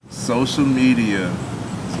social media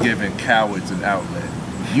is giving cowards an outlet.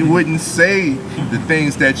 You wouldn't say the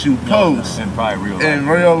things that you post in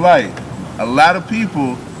real life. A lot of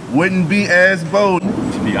people wouldn't be as bold.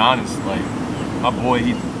 To be honest, like my boy,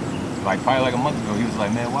 he probably like a month ago, he was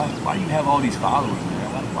like, man, why you have all these followers,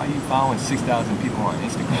 man? Why you following 6,000 people on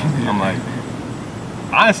Instagram? I'm like,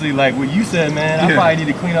 honestly, like what you said, man, I probably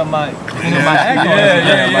need to clean up my act on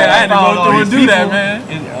Instagram. I had to go through and do that, man.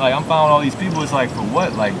 And, like I'm following all these people. It's like, for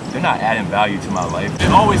what? Like they're not adding value to my life. It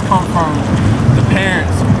always comes from the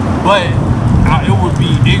parents, but it would be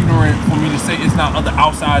ignorant for me to say it's not other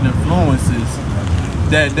outside influences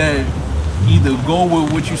that either go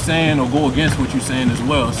with what you're saying or go against what you're saying as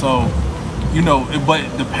well. So, you know, but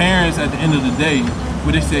the parents at the end of the day,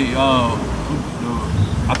 what they say,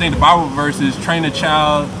 I think the Bible verse is train a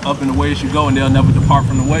child up in the way they should go and they'll never depart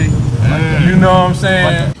from the way. You know what I'm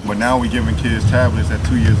saying? But now we giving kids tablets at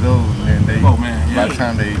 2 years old, and then by the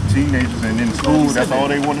time they teenagers and in school, that's all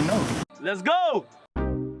they want to know. Let's go!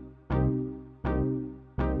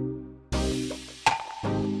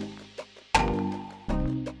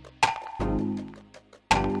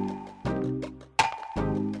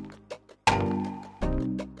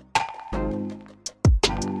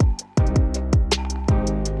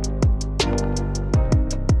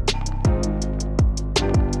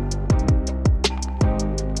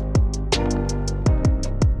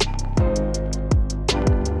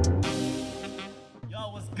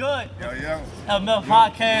 FMF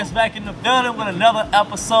podcast back in the building with another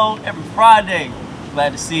episode every Friday.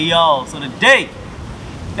 Glad to see y'all. So today,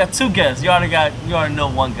 got two guests. You already know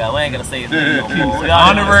one guy. We ain't gonna say his name no more.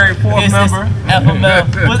 Honorary fourth member.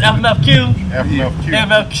 FMF. What's FMFQ?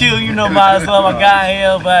 FMFQ. You know might as well my guy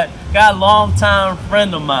here, but got a long-time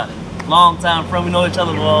friend of mine. Long-time friend. We know each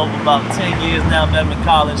other for about 10 years now. Met him in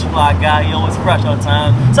college. Fly guy. He always fresh all the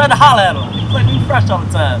time. So I had to holler at him. He's like, he's fresh all the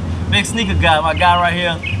time. Big sneaker guy. My guy right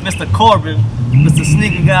here, Mr. Corbin. Mr.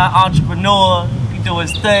 Sneaker Guy, entrepreneur, he do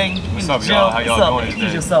his thing. What's up, y'all? How y'all doing today?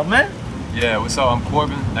 Introduce yourself, man. Yeah, what's up? I'm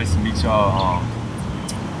Corbin. Nice to meet y'all.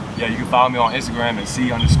 Yeah, you can follow me on Instagram at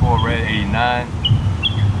C_red89.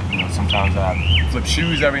 You know, sometimes I flip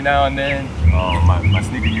shoes every now and then. My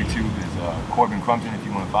sneaker YouTube is Corbin Crumpton. If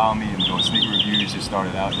you want to follow me, I'm doing sneaker reviews. Just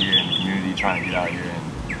started out here in the community, trying to get out here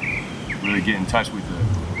and really get in touch with the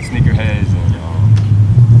sneakerheads and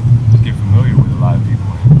get familiar with a lot of people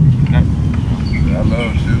and connect. I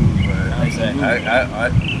love shoes, man.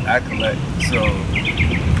 I collect, so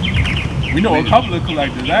we know a couple of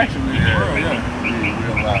collectors actually.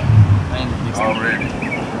 Real lot already.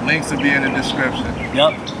 Links will be in the description.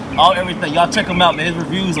 Yep, everything. Y'all check him out, man. His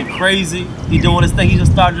reviews are crazy. He doing his thing. He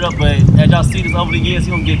just started up, but as y'all see this over the years,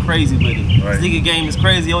 he gonna get crazy with it. Right. Sneaker game is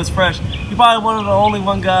crazy, always fresh. He probably one of the only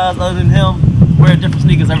guys other than him wear different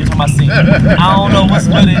sneakers every time I see him. I don't know what's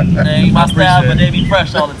with it. They ain't my style, but they be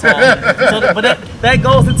fresh all the time. So, but that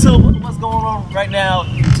goes into what's going on right now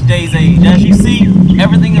in today's age. As you see,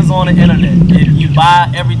 everything is on the internet. If you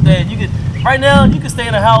buy everything, right now you can stay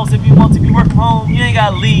in the house if you want to. If you work from home, you ain't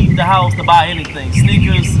gotta leave the house to buy anything.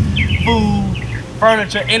 Sneakers, food,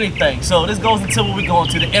 furniture, anything. So this goes into what we're going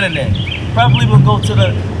to the internet. Probably we'll go to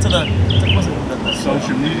what's it?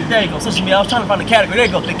 Social media. There you go, social media. I was trying to find the category. There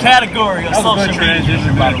you go, the category of social media.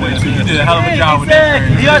 Transition, by the way, too. You did a hell of a job with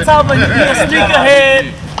that. You are talking about you're a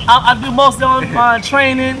sneakerhead. I do mostly online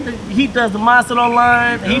training. He does the mindset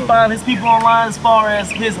online. He finds his people online as far as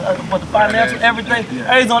his the financial, everything.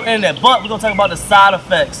 Everything's on the internet. But we're gonna talk about the side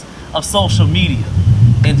effects of social media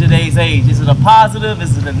in today's age. Is it a positive?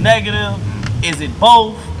 Is it a negative? Is it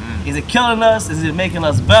both? Is it killing us? Is it making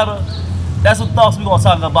us better? That's what thoughts we're gonna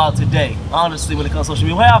talk about today. Honestly, when it comes to social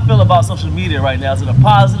media, how I feel about social media right now. Is it a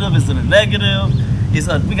positive? Is it a negative?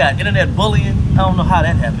 We got internet bullying. I don't know how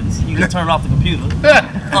that happens. You just turn off the computer.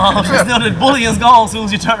 Still the bullying's gone as soon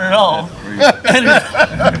as you turn it off.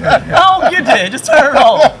 I don't get that. Just turn it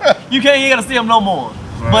off. You ain't gotta see them no more.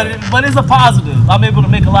 Right. But it's a positive. I'm able to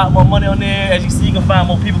make a lot more money on there. As you see, you can find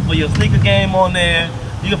more people for your sneaker game on there.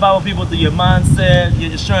 You can follow people through your mindset,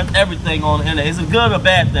 your insurance, everything on the internet. Is it good or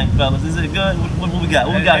bad thing, fellas? Is it good? What we got?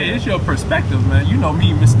 What we got here? It's your perspective, man. You know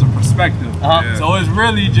me, Mr. Perspective. So it's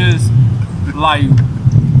really just like,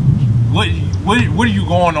 what are you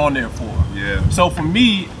going on there for? Yeah. So for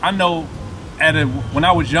me, I know when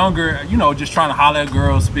I was younger, you know, just trying to holler at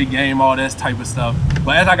girls, spit game, all that type of stuff.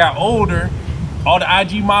 But as I got older, all the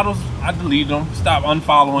IG models, I delete them, stop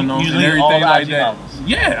unfollowing them, and everything all the like IG that. Models.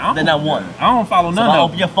 Yeah, they're not one. I don't follow none of them.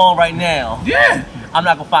 Open your phone right now. Yeah. I'm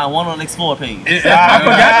not gonna find one on the Explore page. I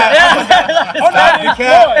forgot that.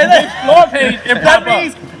 On the Explore page, it that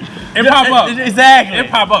means It pop up. Exactly. It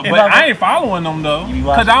pop up. But I ain't following them though.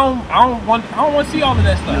 Cause I don't want to see all of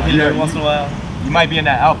that stuff. You every once in a while. You might be in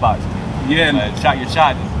that outbox. Yeah. Shot your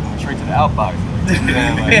shot and went straight to the outbox. No,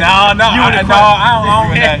 I ain't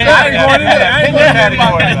going in there. I ain't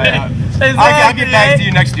going in there. I'll get back to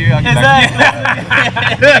you next year.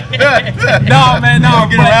 No, man, no.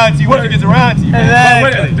 Get around to you when it gets around to you.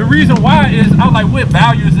 But the reason why is I'm like, what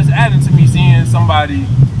value is this adding to me seeing somebody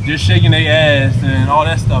just shaking their ass and all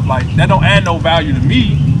that stuff? Like, that don't add no value to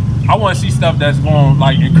me. I want to see stuff that's going to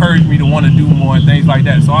like encourage me to want to do more and things like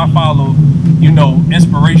that. So I follow,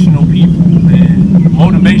 inspirational people and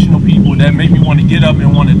motivational people that make me want to get up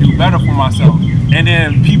and want to do better for myself. And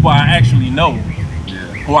then people I actually know,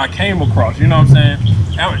 who I came across. You know what I'm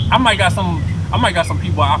saying? I might got some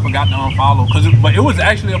people I forgot to unfollow, but it was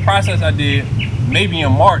actually a process I did maybe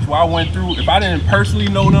in March where I went through. If I didn't personally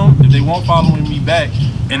know them, if they weren't following me back,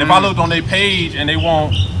 and if I looked on their page and they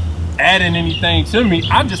won't adding anything to me,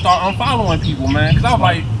 I just start unfollowing people, man. Because I was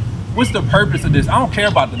like, what's the purpose of this? I don't care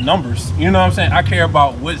about the numbers. You know what I'm saying? I care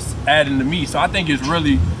about what's adding to me. So I think it's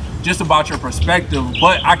really just about your perspective,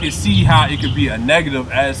 but I can see how it could be a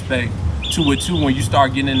negative aspect to it too when you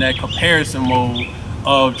start getting in that comparison mode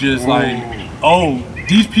of just like, oh,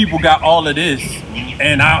 these people got all of this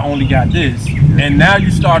and I only got this. And now you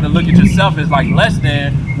start to look at yourself as like less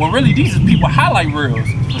than, when really these is people highlight reels.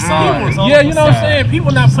 Yeah, you know what I'm saying?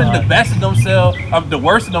 People not putting the best of themselves, the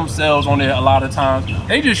worst of themselves on there a lot of times.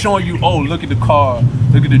 They just showing you, oh, look at the car,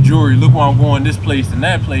 look at the jewelry, look where I'm going this place and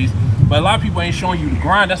that place. But a lot of people ain't showing you the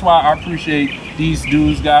grind. That's why I appreciate these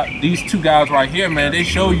two guys right here, man. They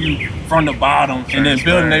show you from the bottom and then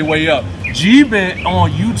building their way up. G been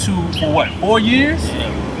on YouTube for what, 4 years?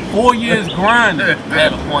 Yeah. 4 years grinding. I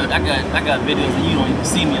have a point. I got videos that you don't even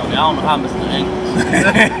see me on there. I don't know how I'm missing the angles.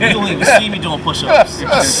 You don't even see me doing push-ups.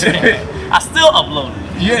 I still upload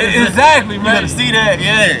it. Yeah, exactly, man. You gotta see that,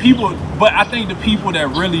 yeah. People, but I think the people that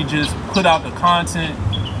really just put out the content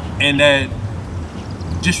and that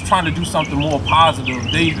just trying to do something more positive,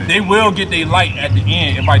 they will get their light at the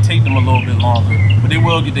end. It might take them a little bit longer, but they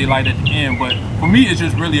will get their light at the end. But for me, it's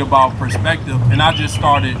just really about perspective, and I just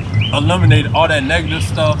started eliminating all that negative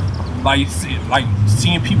stuff, like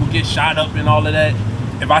seeing people get shot up and all of that.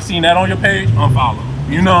 If I seen that on your page, unfollow.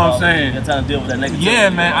 You know what I'm saying? You're trying to deal with that negativity. Yeah,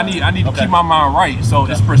 man. I need to keep my mind right. So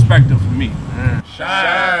it's perspective for me.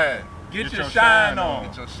 Shine. Get your shine on.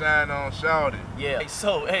 Get your shine on, shout it. Yeah.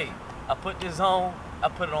 So hey, I put this on. I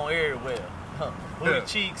put it on everywhere. Booty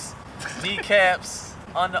cheeks, kneecaps,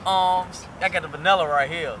 underarms. I got the vanilla right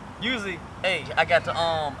here. Usually, hey, I got the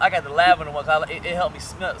lavender one. It helped me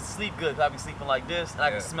sleep good. Cause I be sleeping like this, and I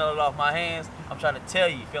can smell it off my hands. I'm trying to tell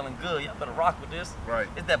you, feeling good. Y'all better rock with this. Right.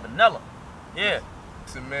 It's that vanilla. Yeah.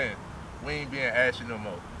 Listen, man, we ain't being ashy no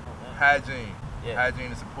more. Hygiene. Yeah.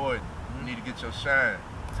 Hygiene is important. You need to get your shine.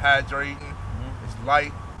 It's hydrating. It's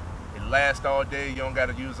light. It lasts all day. You don't got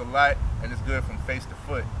to use a lot, and it's good from face to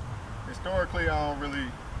foot. Historically, I don't really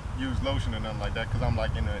use lotion or nothing like that because I'm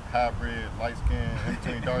like in a hybrid, light skin, in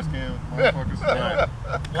between dark skin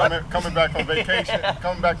motherfuckers. Coming back from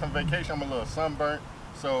vacation, I'm a little sunburnt.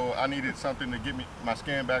 So I needed something to get my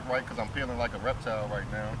skin back right because I'm feeling like a reptile right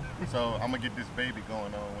now. So I'm gonna get this baby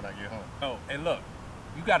going on when I get home. Oh, and look,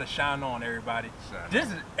 you gotta shine on, everybody.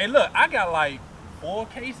 Hey, look, I got like 4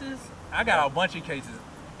 cases. I got a bunch of cases.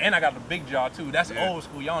 And I got the big jaw too. That's old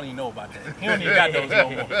school. Y'all don't even know about that. He don't even got those no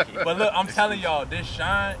more. But look, I'm telling y'all, this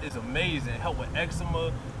shine is amazing. Help with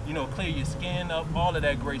eczema, clear your skin up, all of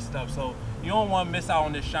that great stuff. So you don't want to miss out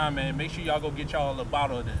on this shine, man. Make sure y'all go get y'all a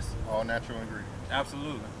bottle of this. All natural ingredients.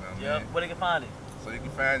 Absolutely. Yep. Where they can find it? So you can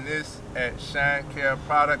find this at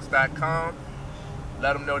shinecareproducts.com.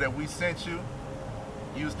 Let them know that we sent you.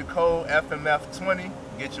 Use the code FMF20,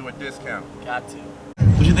 get you a discount. Got to.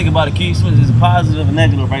 What you think about it, Keith? Is it positive or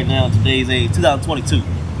negative right now in today's age, 2022?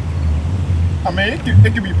 I mean,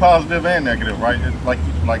 it can be positive and negative, right?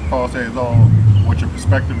 Like Paul said, it's all what your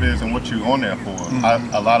perspective is and what you're on there for.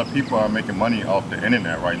 A lot of people are making money off the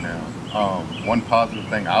internet right now. One positive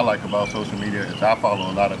thing I like about social media is I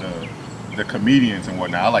follow a lot of the comedians and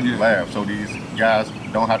whatnot. I like to laugh, so these guys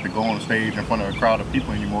don't have to go on stage in front of a crowd of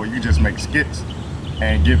people anymore. You just make skits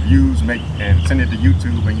and get views, and send it to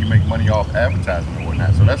YouTube, and you make money off advertising and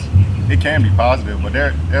whatnot. So it can be positive, but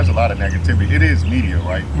there's a lot of negativity. It is media,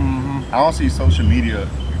 right? I don't see social media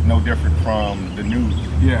no different from the news.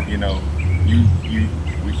 Yeah.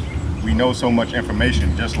 We know so much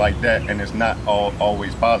information just like that, and it's not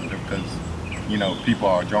always positive because people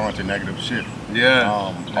are drawn to negative shit.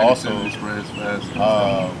 Yeah. Also, spreads fast.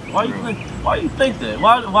 Why you think that?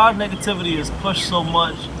 Why negativity is pushed so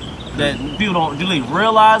much that people don't, do they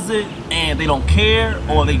realize it and they don't care,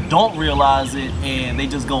 or they don't realize it and they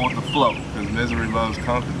just go with the flow? Because misery loves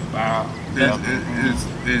company. Wow.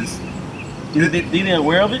 Do they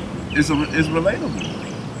aware of it? It's relatable.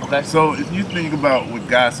 Okay. So if you think about what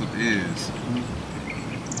gossip is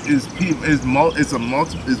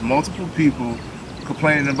multiple people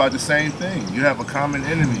complaining about the same thing. You have a common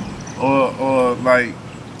enemy, or like,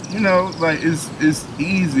 you know, like it's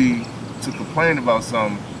easy to complain about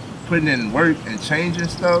something, putting in work and changing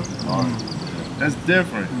stuff. That's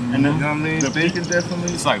different. Mm-hmm. You know what I mean? Thinking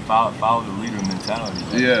differently. It's like follow the leader mentality.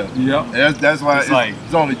 Right? Yeah. Yep. That's why It's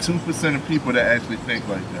it's only 2% of people that actually think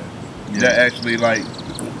like that. Yeah. That actually like.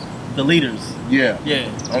 The leaders. Yeah. Yeah.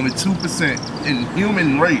 Only 2% in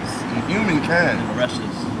human race, in humankind. And the rest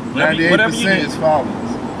is 98% is followers.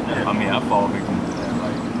 Yeah. I mean, I fall victim to that.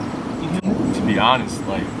 Like, to be honest,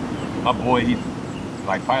 like my boy, he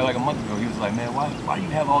like probably like a month ago, he was like, man, why do you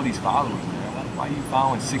have all these followers, man? Why are you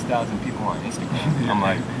following 6,000 people on Instagram? I'm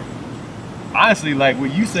like, honestly, like what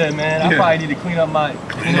you said, man, I probably need to clean up my act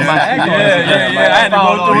on Instagram. I had to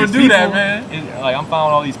go through and do that, man. And, like I'm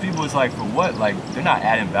following all these people. It's like, for what? Like they're not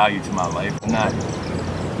adding value to my life.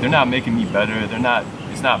 They're not making me better.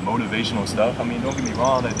 It's not motivational stuff. I mean, don't get me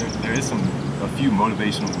wrong. Like there is a few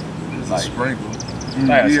motivational, like, Sprinkle.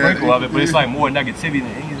 like a sprinkle of it, but it's like more negativity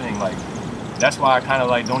than anything. Like that's why I kind of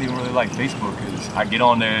like don't even really like Facebook, because I get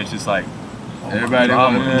on there, it's just like Everybody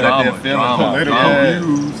want to project their feelings. drama.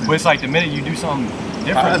 But it's like the minute you do something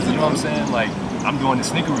different, you know what I'm saying? Like I'm doing the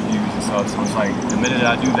sneaker reviews and stuff, so it's like the minute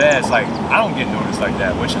I do that, it's like I don't get noticed like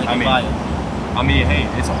that. Which I mean, hey,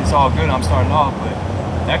 it's all good. I'm starting off, but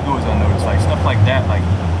that goes unnoticed. Like stuff like that, like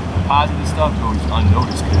positive stuff goes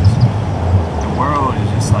unnoticed, because the world is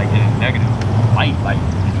just like in a negative light. Like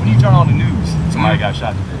when you turn on the news, somebody got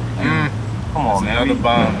shot today. Like, come on, man. Another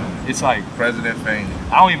bomb. It's like President fainted.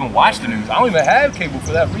 I don't even watch the news. I don't even have cable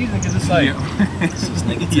for that reason, because it's like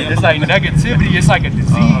it's like negativity. It's like a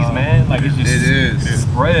disease, man. Like it's just it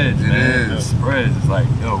spreads, man. It spreads. It's like,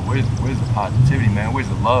 yo, where's the positivity, man? Where's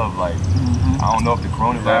the love? Like I don't know if the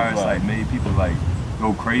coronavirus like made people like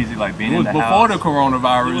go crazy, like being in the before house. the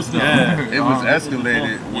coronavirus. It was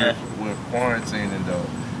escalated with quarantining though,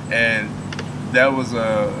 and that was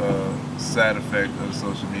a side effect of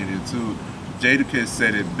social media too. Jadakiss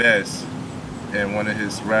said it best in one of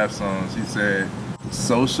his rap songs. He said,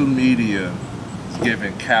 social media is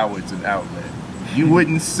giving cowards an outlet. You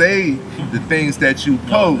wouldn't say the things that you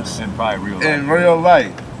post in real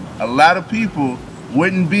life. A lot of people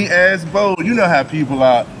wouldn't be as bold. You know how people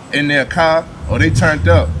are in their car, or they turned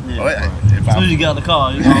up. As soon as you get out the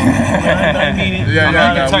car, you know,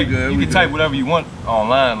 you can type whatever you want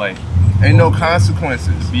online. Like ain't no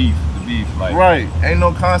consequences. Beef. Like, right, ain't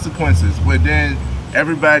no consequences. But then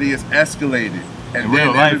everybody is escalated, and in then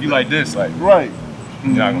real life, you like this, like right.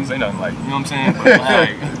 You're not gonna say nothing, like, you know what I'm saying? But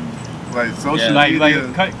like social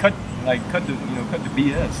media, cut the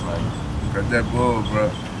BS, like cut that bull,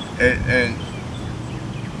 bro. And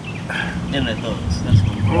internet thugs. That's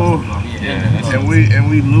what and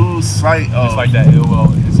we lose sight of. It's like that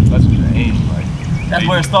that's what you're aiming, like. That's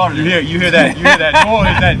where it started. You hear that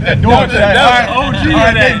noise, that door. That OG,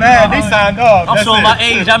 man, they signed off. I'm showing my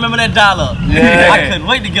age. I remember that dial-up. Yeah. I couldn't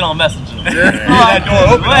wait to get on Messenger. That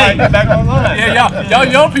door open, right, back online. Yeah, y'all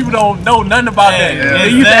young people don't know nothing about that.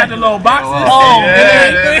 They used to have the little boxes.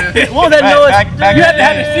 What was that noise? You had to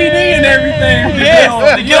have the CD and everything.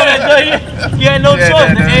 To get on that joint, you had no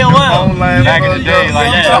choice. The AOL. Back in the day,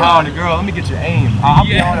 like you saw the girl, let me get your aim. I'll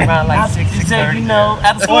be on around like 6:30. You know,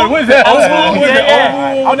 after school. What is that?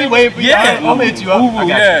 I'll be waiting for you. Yeah. I'm gonna hit you up. I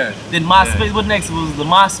got you. Then MySpace. What next was the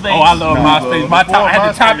MySpace? Oh, I love MySpace. I had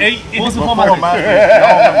the top 8. What was before MySpace?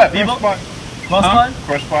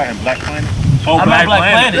 Crush Fire and Black Planet. Oh, I remember Black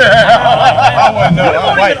Planet. I wouldn't know.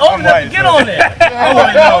 I'm white. Old enough to get on there. I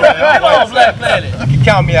wouldn't know, man. Get on Black Planet. You can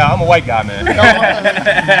count me out. I'm a white guy, man.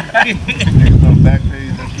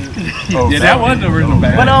 Yeah, that was the original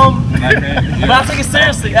back. But I take it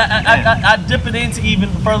seriously. I dip it into even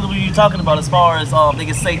further what you're talking about, as far as they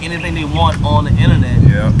can say anything they want on the internet.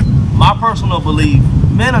 Yeah. My personal belief,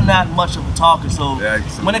 men are not much of a talker, so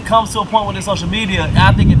when it comes to a point with the social media,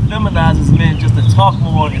 I think it feminizes men just to talk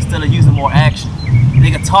more instead of using more action. They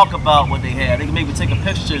can talk about what they have. They can maybe take a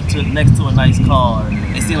picture next to a nice car.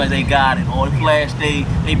 They seem like they got it, or they flash they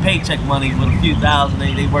paycheck money with a few thousand.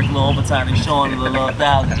 They work a little overtime. They showing a little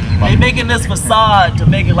thousand. They making this facade to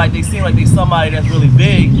make it like they seem like they somebody that's really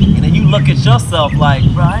big, and then you look at yourself like,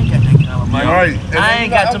 bro, I ain't got that kind of money. I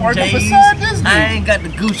ain't got them J's. I ain't got the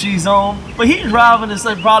Gucci's on. But he's driving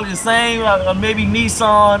probably the same, maybe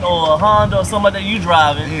Nissan or a Honda or something like that you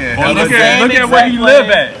driving. Or look at where he live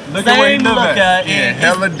at. Look at where you Same live look at. Yeah, It's-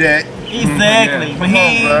 hella debt. Exactly, Yeah. but Come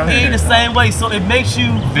on, bro. he ain't the same way. So it makes you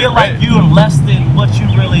feel Bit like rich. you're less than what you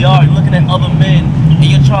really are. You're looking at other men and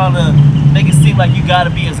you're trying to make it seem like you got to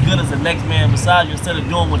be as good as the next man beside you instead of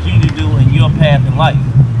doing what you need to do in your path in life.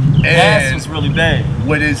 That's And what's really bad.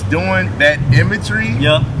 what it's doing, that imagery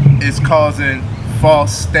Yep. is causing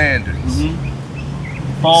false standards.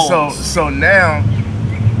 False. So now,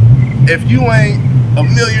 if you ain't a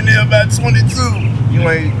millionaire by 22, you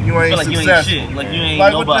ain't feel like you ain't successful. shit. Like you ain't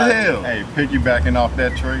Like nobody. what the hell? Hey, piggybacking off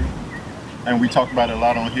that trade, and we talk about it a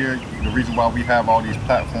lot on here. The reason why we have all these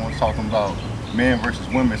platforms talking about men versus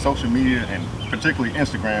women, social media, and particularly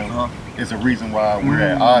Instagram, is a reason why we're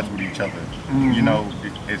at odds with each other. You know,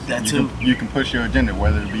 That you too. you can push your agenda,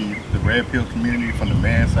 whether it be the red pill community from the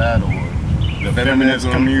man side or the feminist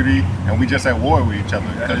community, and we just at war with each other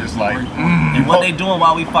because it's like. And what they doing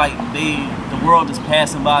while we fight, the world is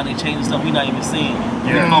passing by and they changing stuff we not even seeing.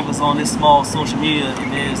 Yeah. We focus on this small social media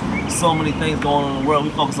and there's so many things going on in the world.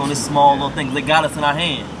 We focus on this small little thing. They got us in our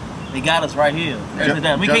hand. They got us right here.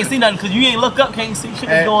 We can't see nothing because you ain't look up, can't see shit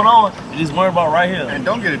that's going on. You just worry about right here. And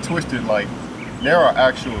don't get it twisted, like there are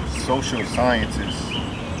actual social scientists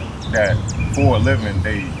that for a living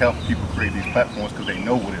they help people create these platforms because they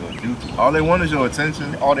know what it'll do to them. All they want is your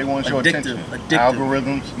attention. All they want is your Addictive, attention. addictive.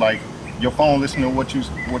 Algorithms, like your phone listening to what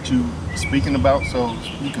you speaking about, so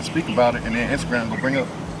you can speak about it, and then Instagram will bring up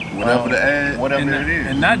Whatever the ad. whatever And, it is.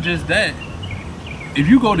 and not just that, if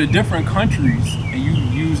you go to different countries and you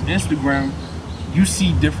use Instagram, you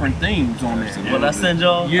see different things on there. What I send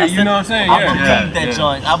y'all, Yeah, you know what I'm saying? I Yeah. believe that Yeah.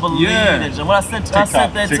 joint. I believe Yeah. that joint. When I sent that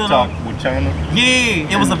to TikTok them. with China. Yeah,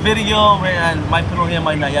 it was a video, man. I might put it on here,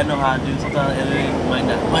 might not. Y'all know how I do. Sometimes editing, might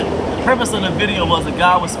not. But the purpose of the video was the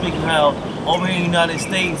guy was speaking how over here in the United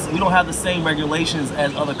States, we don't have the same regulations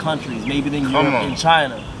as other countries, maybe than Europe on. and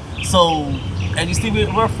China. So, and you see,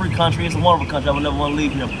 we're a free country. It's a wonderful country. I would never want to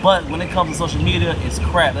leave here. But when it comes to social media, it's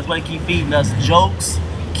crap. That's why they keep feeding us jokes,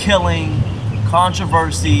 killing,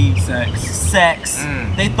 controversy, sex.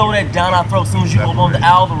 They throw that down our throat as soon as you open up the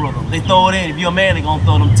algorithm. They throw it in. If you're a man, they're gonna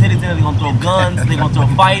throw them titties in. They're gonna throw guns. They're gonna throw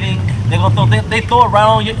fighting. They're gonna throw. They throw it right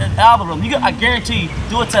on your algorithm. I guarantee.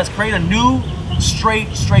 Do a test. Create a new, straight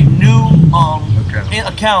new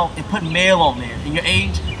account and put male on there. And your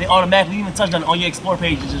age, they automatically even touch on your explore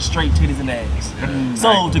page is just straight titties and ass.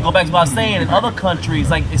 So to go back to what I was saying, in other countries,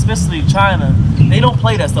 like especially China, they don't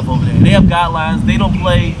play that stuff over there. They have guidelines. They don't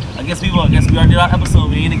play. I guess we already did our episode.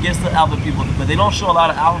 We ain't against the alphabet people, but they don't show a lot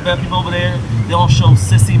of alphabet people over there. They don't show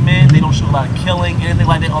sissy men. They don't show a lot of killing, anything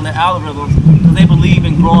like that on their algorithms, because they believe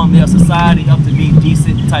in growing their society up to be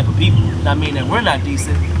decent type of people. Not mean that we're not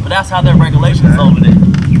decent, but that's how their regulations over there.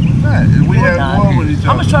 We have war with each other.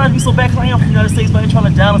 I'm just trying to be so bad because I am from the United States, but I ain't trying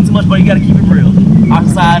to down us too much, but you gotta keep it real. Our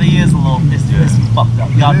society is a little, it's fucked up.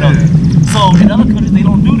 Y'all know that. So in other countries, they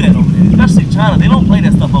don't do that over there. Especially China, they don't play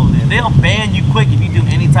that stuff over there. They'll ban you quick if you do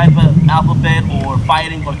any type of alphabet or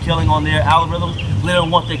fighting or killing on their algorithms. They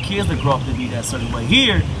don't want their kids to grow up to be that certain way.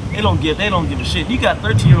 Here, they don't give a shit. You got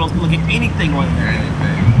 13-year-olds can look at anything on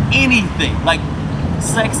there. Anything. Like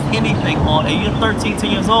sex, anything on, and you're 13, 10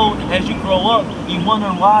 years old, and as you grow up, you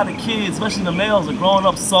wondering why the kids, especially the males, are growing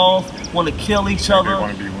up soft, want to kill each other,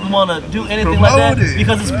 want to do anything like that,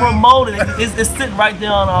 because it's promoted. It's sitting right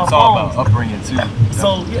there on our It's all phones. about upbringing too.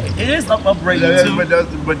 So yeah, it is upbringing too.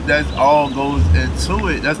 But that's all goes into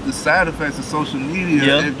it. That's the side effects of social media.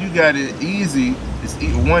 Yeah. If you got it easy, it's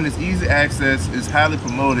easy access, it's highly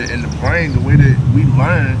promoted, and the brain, the way that we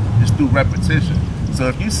learn is through repetition. So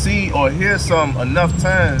if you see or hear something enough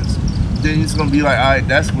times, then it's gonna be like, all right,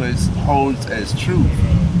 that's what holds as truth.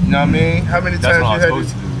 You know what I mean? How many That's times what you I'm had supposed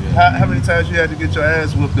to, to do, yeah. how many times you had to get your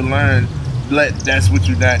ass whooped to learn that's what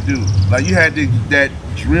you not do? Like you had to that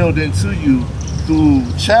drilled into you through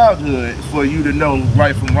childhood for you to know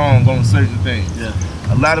right from wrong on certain things. Yeah.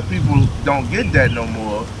 A lot of people don't get that no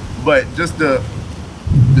more. But just the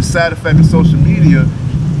side effect of social media,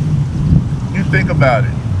 you think about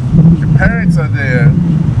it. Your parents are there,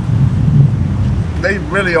 they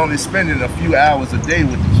really only spending a few hours a day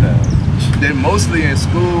with the child. They're mostly in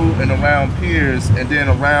school and around peers and then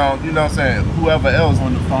around, you know what I'm saying, whoever else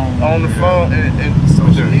On the phone. and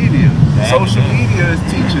social media. Social media is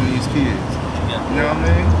teaching these kids. You know what I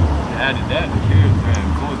mean? Added that, the peers, man,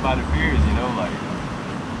 influenced by the peers, you know, like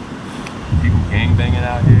people gangbanging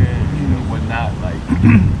out here, and, you know, whatnot. Like,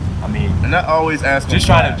 I mean, And not always asking just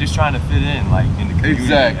trying to fit in, like in the community.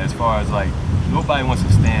 Exactly. As far as like, nobody wants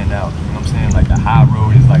to stand out. You know what I'm saying? Like the high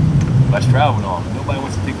road is like less traveled on. But nobody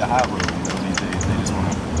wants to take the high road. You know, these days they just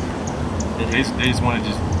want to. They just want to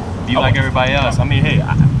just be like everybody else. I mean, hey,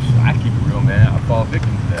 I keep it real, man. I fall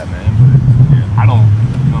victim to that, man. But I don't.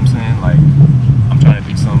 You know what what I'm saying? Like, I'm trying to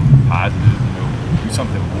do something positive, you know, do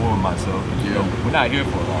something more with myself. You know, we're not here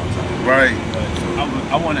for a long time. Right.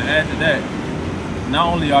 I want to add to that. Not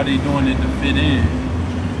only are they doing it to fit in,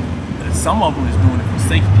 some of them is doing it for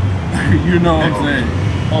safety. You know what I'm saying?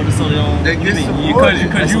 Oh, just so they don't. They get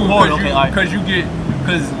Because supported. you get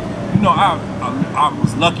you know I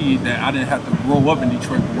was lucky that I didn't have to grow up in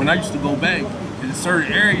Detroit. But when I used to go back in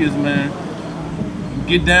certain areas, man, you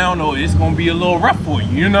get down or it's gonna be a little rough for you.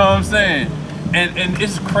 You know what I'm saying? And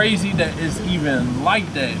it's crazy that it's even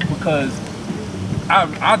like that because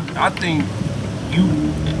I think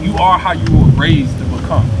you are how you were raised to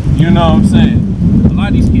become. You know what I'm saying? A lot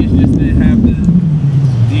of these kids just didn't have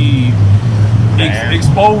the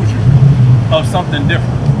exposure of something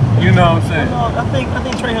different. You know what I'm saying? No, I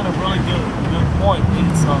think Trey had a really good point.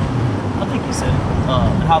 It's I think you said it,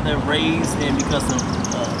 how they're raised, and because of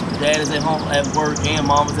dad is at home at work and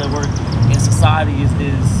mom is at work, and society is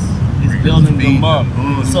building them up.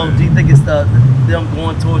 So do you think it's them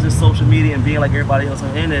going towards this social media and being like everybody else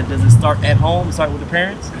on the internet? Does it start at home? It start with the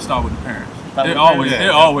parents? It start with the parents. It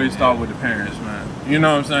always start with the parents, man. You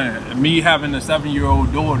know what I'm saying? Me having a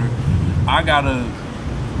 7-year-old daughter, I gotta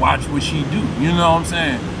watch what she do. You know what I'm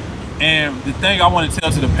saying? And the thing I want to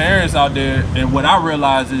tell to the parents out there, and what I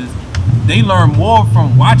realize is, they learn more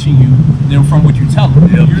from watching you than from what you tell them.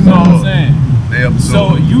 You know what I'm saying?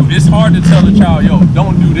 So it's hard to tell a child, yo,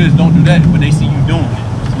 don't do this, don't do that, but they see you doing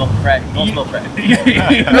it. Smoke crack. Don't smoke crack.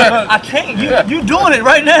 I can't. You doing it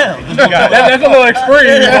right now. That's a little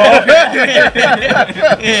extreme.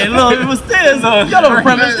 Yeah, look, it was still. Y'all know the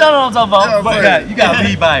premise. Y'all know what I'm talking about. You gotta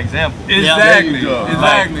lead by example.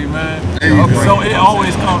 Exactly, man. So it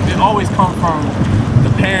always comes from the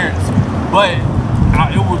parents, but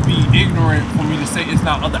it would be ignorant for me to say it's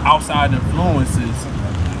not other outside influences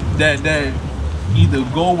that either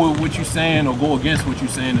go with what you're saying or go against what you're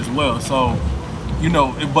saying as well. So, you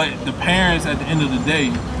know, but the parents at the end of the day,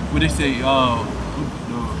 what they say,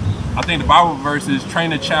 I think the Bible verse is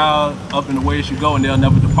train a child up in the way it should go and they'll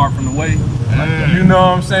never depart from the way. You know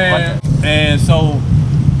what I'm saying? And so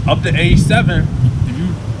up to age 7, if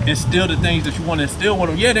you instill the things that you want to instill with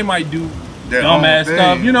them, yeah, they might do dumbass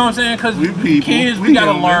stuff. You know what I'm saying? Because kids, we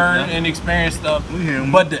gotta learn and experience stuff.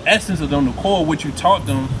 But the essence of them, the core of what you taught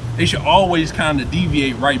them, they should always kind of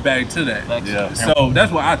deviate right back to that. Yeah. So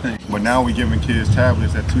that's what I think. But now we giving kids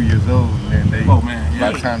tablets at 2 years old, and then they,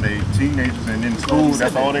 by the time they teenagers and in school,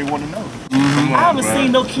 that's all they want to know. I haven't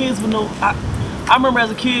seen no kids with no. I remember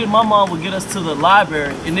as a kid, my mom would get us to the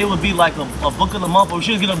library, and it would be like a book of the month, or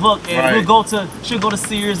she'd get a book, and she'd go to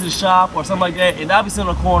Sears and shop or something like that, and I'd be sitting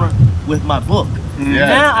in a corner with my book.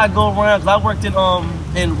 Now I go around, because I worked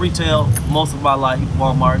in retail most of my life,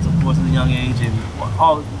 Walmart, of course, at a young age, and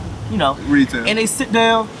all, you know, retail. And they sit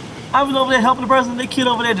down. I was over there helping the person, their kid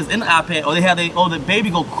over there just in the iPad, or they have the baby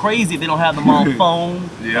go crazy if they don't have them on phone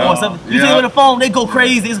or something. You take them on the phone, they go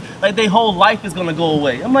crazy. It's like their whole life is gonna go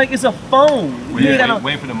away. I'm like, it's a phone.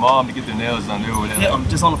 Waiting for the mom to get their nails done. They were there, I'm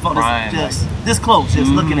just on the phone, crying, just this close, just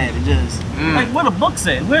looking at it, just like what the book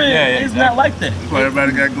said. It's not like that. That's why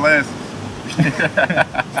everybody got glasses.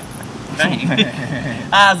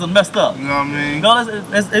 Eyes are messed up. You know what I mean?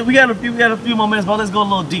 No, we got a few more minutes, but let's go a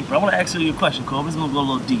little deeper. I want to ask you a question, Cole. Let's go a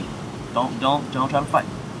little deep. Don't try to fight.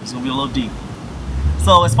 It's gonna be a little deep.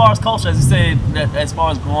 So as far as culture, as you said, that as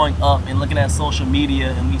far as growing up and looking at social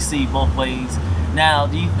media, and we see both ways. Now,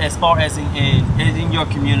 as far as in your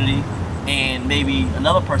community and maybe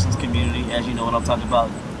another person's community, as you know what I'm talking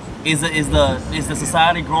about, is the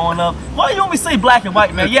society growing up? Why you only say black and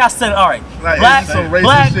white, man? Yeah, I said it. All right. Like,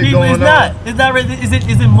 black people. It's not. It's not.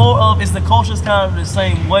 Is it more of? Is the cultures kind of the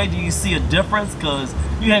same way? Do you see a difference? Because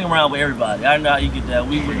you hang around with everybody. I know how you get that.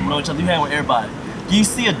 We know each other. You hang with everybody. Do you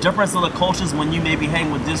see a difference in the cultures when you maybe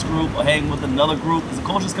hang with this group or hang with another group? Is the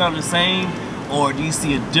cultures kind of the same, or do you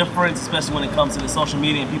see a difference, especially when it comes to the social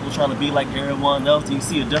media and people trying to be like everyone else? Do you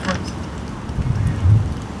see a difference?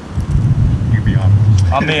 You be honest.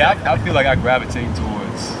 I mean, I feel like I gravitate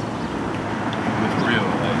towards what's real.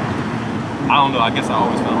 Like, I don't know. I guess I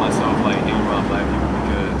always found myself like hanging around black people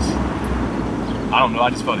because I don't know. I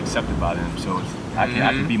just felt accepted by them, so I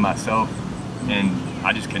can be myself, and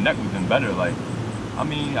I just connect with them better. Like, I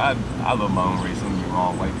mean, I love my own race. Don't get me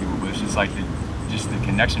wrong, white people, but it's just like the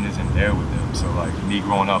connection isn't there with them. So like me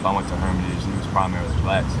growing up, I went to Hermitage. It was primarily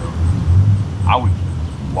black, so I would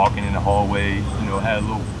walking in the hallway, you know, had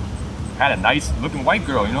a nice looking white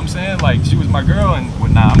girl, you know what I'm saying? Like, she was my girl, and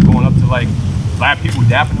whatnot. I'm going up to like black people,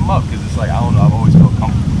 dapping them up, because it's like, I don't know, I've always felt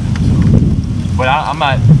comfortable with them. So, but I'm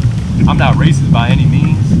not racist by any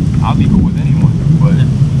means. I'll be cool with anyone, but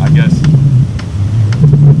I guess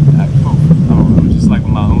I don't know, just like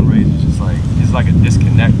with my own race, it's like a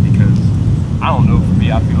disconnect because I don't know. For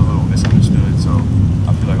me, I feel a little misunderstood. So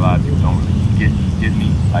I feel like a lot of people don't really get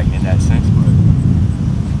me like in that sense. But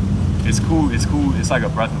it's cool. It's like a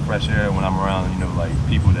breath of fresh air when I'm around. Like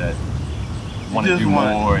people that want to do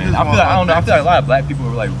more. And I feel like I feel like a lot of black people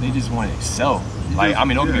are like they just want to excel. Like I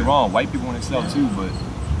mean, don't get me wrong, white people want to excel too, but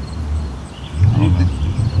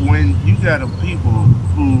when you got a people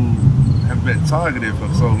who have been targeted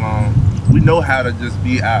for so long, we know how to just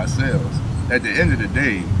be ourselves. At the end of the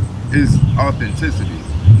day, it's authenticity.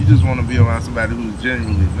 You just want to be around somebody who's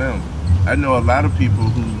genuinely them. I know a lot of people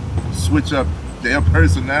who switch up their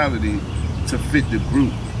personality to fit the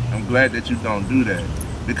group. I'm glad that you don't do that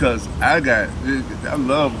because I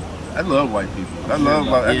love white people.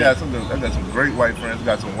 I got some great white friends.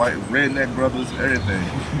 Got some white redneck brothers, everything.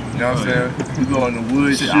 You know what I'm saying? We go in the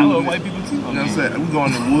woods shooting. I love white people too. You know what I'm saying? We go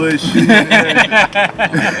in the woods shooting.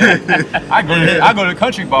 I go to the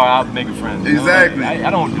country bar. I'll make a friend. Exactly. I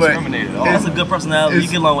don't discriminate at all. That's a good personality. You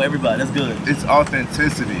get along with everybody. That's good. It's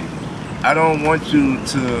authenticity. I don't want you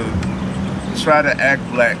to try to act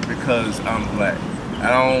black because I'm black. I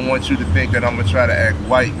don't want you to think that I'm gonna try to act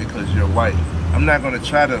white because you're white. I'm not gonna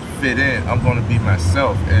try to fit in. I'm gonna be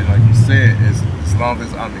myself. And like you said, as long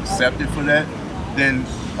as I'm accepted for that, then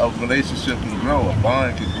a relationship can grow, a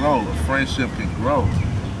bond can grow, a friendship can grow.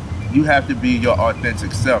 You have to be your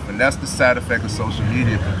authentic self, and that's the side effect of social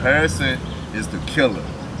media. Comparison is the killer.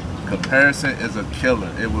 Comparison is a killer.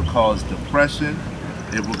 It will cause depression.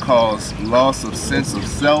 It will cause loss of sense of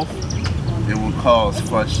self. It will cause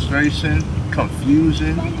frustration,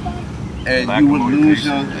 confusion, and lack you will lose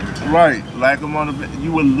motivation. lack of motivation.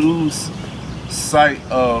 You will lose sight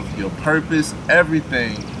of your purpose,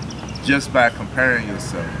 everything, just by comparing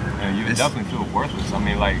yourself. And you definitely feel worthless. I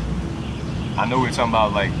mean, like, I know we were talking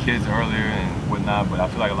about like kids earlier and whatnot, but I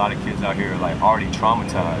feel like a lot of kids out here are like already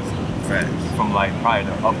traumatized from like probably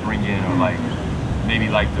the upbringing or like maybe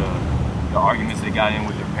like the arguments they got in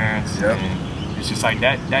with their parents. Yep. And it's just like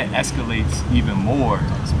that escalates even more.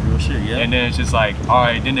 That's real shit, yeah. And then it's just like, all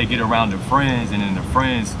right, then they get around their friends, and then their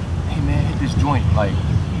friends, hey man, hit this joint. Like,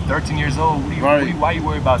 13 years old, why you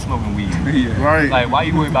worried about smoking weed? Right. Like, why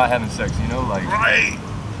you worried about having sex, Like,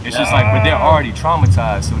 it's just like, but they're already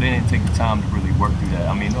traumatized, so they didn't take the time to really work through that.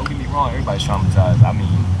 I mean, don't get me wrong, everybody's traumatized. I mean,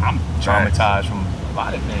 I'm traumatized from a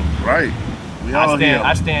lot of things. Right.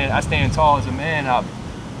 I stand tall as a man. I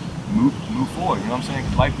move forward. You know what I'm saying?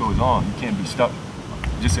 'Cause life goes on. You can't be stuck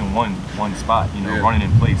just in one spot. Running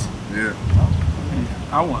in place. Yeah.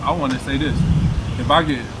 I want to say this. If I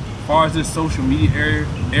get, as far as this social media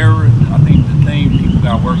era, I think the thing people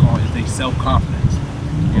got to work on is their self-confidence.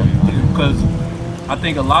 Because I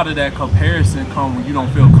think a lot of that comparison comes when you don't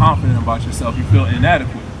feel confident about yourself. You feel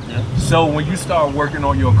inadequate. Yeah. So when you start working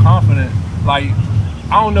on your confidence, like,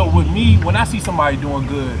 I don't know, with me, when I see somebody doing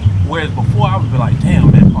good, whereas before I would be like, damn,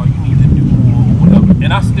 man, Paul, you need to do more or whatever.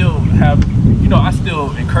 And I still have, I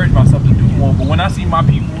still encourage myself to do more. But when I see my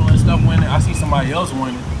people and stuff winning, I see somebody else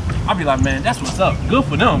winning, I'll be like, man, that's what's up. Good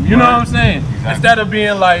for them. You know what I'm saying? Exactly. Instead of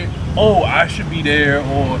being like, oh, I should be there,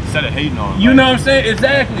 or instead of hating on them. You know what I'm saying?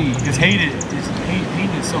 Exactly. Because hating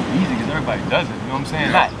is so easy because everybody does it. You know what I'm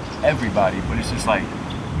saying? Not everybody, but it's just like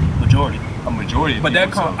a majority of but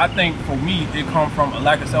people. I think for me, it comes from a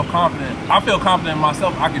lack of self-confidence. I feel confident in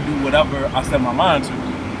myself. I can do whatever I set my mind to.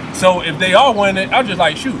 So if they are winning, I'm just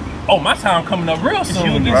like, shoot, oh, my time coming up real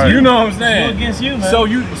soon. You know what I'm saying? You against you,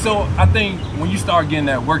 man. So I think when you start getting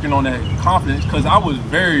that, working on that confidence, because I was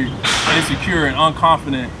very insecure and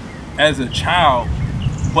unconfident as a child,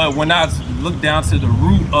 but when I look down to the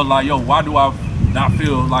root of like, yo, why do I not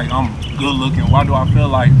feel like I'm good looking? Why do I feel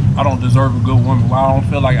like I don't deserve a good woman? Why I don't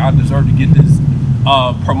feel like I deserve to get this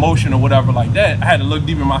promotion or whatever like that? I had to look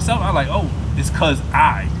deep in myself. I was like, oh, it's because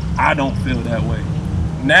I don't feel that way.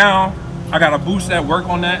 Now I gotta boost that, work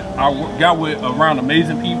on that. I got around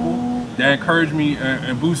amazing people that encourage me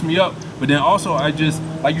and boost me up. But then also I just,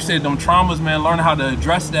 like you said, them traumas, man, learn how to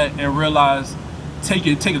address that and realize, take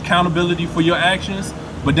accountability for your actions.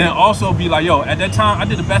 But then also be like, yo, at that time I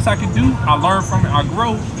did the best I could do. I learned from it, I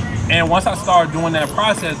grew. And once I started doing that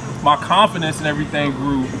process, my confidence and everything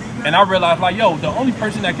grew. And I realized like, yo, the only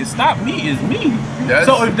person that can stop me is me.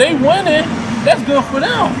 So if they winning, that's good for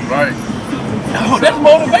them. Right. Oh, that's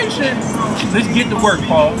motivation. Let's get to work,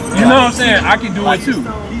 Paul. You know what I'm saying? I can do it too.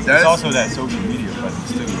 It's also that social media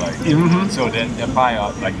presence too, like so that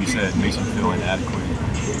probably, like you said, makes you feel inadequate.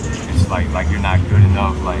 It's like you're not good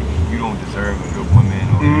enough, like you don't deserve a good woman,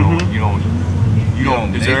 or you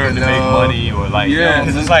don't deserve to make money, or like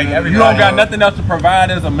because it's like everybody, you don't got nothing else to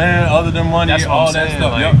provide as a man other than money. That's all what I'm that saying,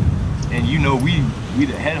 stuff. like, and you know we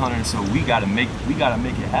the headhunters, so we gotta make it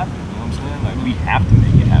happen. You know what I'm saying? Like we have to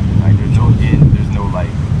make it happen. Like there's no end, there's no like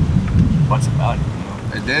buts about it. You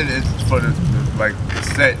know? And then it's for the like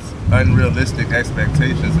sets unrealistic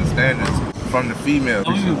expectations and standards from the female.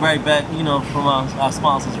 We'll be right back, you know, from our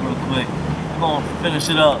sponsors real quick. We're gonna finish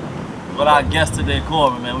it up with our guest today,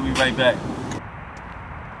 Corbin, man. We'll be right back.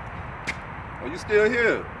 Oh, you still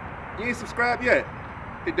here? You ain't subscribed yet?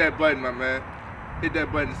 Hit that button, my man. Hit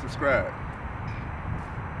that button to subscribe.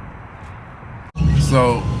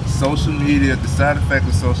 So, social media, the side effect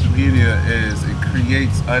of social media is it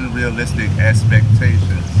creates unrealistic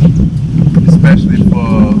expectations, especially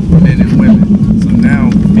for men and women. So now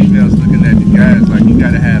females looking at the guys like, you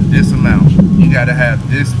gotta have this amount, you gotta have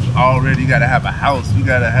this already, you gotta have a house, you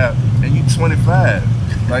gotta have, and you 25.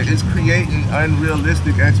 Like, it's creating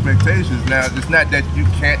unrealistic expectations. Now, it's not that you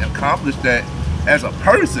can't accomplish that as a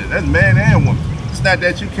person, as man and woman. It's not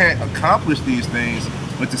that you can't accomplish these things,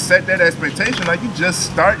 but to set that expectation, like you're just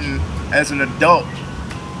starting as an adult,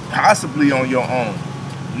 possibly on your own.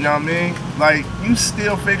 You know what I mean? Like, you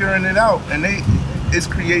still figuring it out, and it's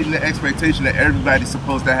creating the expectation that everybody's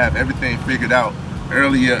supposed to have everything figured out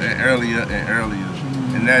earlier and earlier and earlier.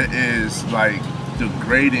 And that is like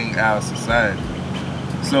degrading our society.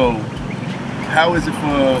 So, how is it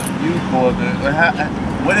for you, Corbin?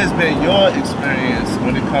 What has been your experience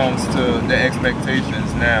when it comes to the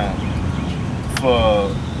expectations now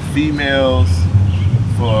for females,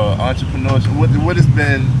 for entrepreneurship? What has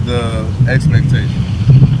been the expectation?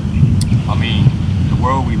 I mean, the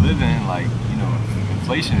world we live in, like, you know,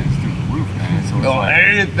 inflation is through the roof, man. So it's like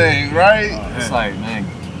everything, right? It's like, man,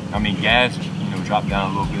 I mean, gas, you know, dropped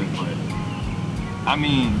down a little bit, but I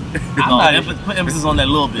mean, Put emphasis on that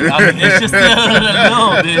little bit. I mean, it's just a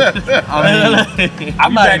little bit.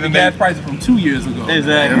 I'm not even gas prices from 2 years ago.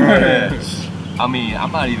 Exactly. Right. I mean,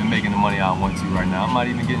 I'm not even making the money I want to right now. I'm not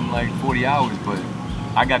even getting like 40 hours, but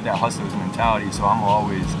I got that hustler's mentality, so I'm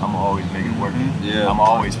always make it work. Yeah. I'm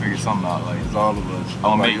always figure something out. Like It's all of us.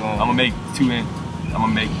 I'm gonna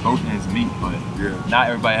make both ends meet, but not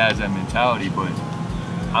everybody has that mentality. But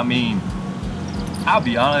I mean, I'll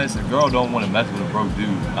be honest, a girl don't want to mess with a broke dude.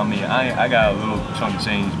 I mean, I got a little chunk of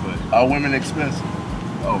change, but Are women expensive?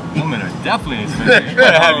 oh, women are definitely expensive. You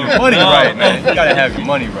gotta have your money right, man. You gotta have your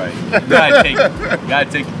money right. You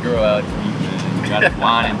gotta take the girl out to eat, man. You gotta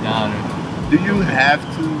wine and dine her. Do you have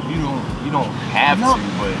to? You don't have to,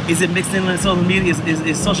 but Is it mixed in with social media?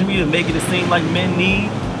 Is social media making it seem like men need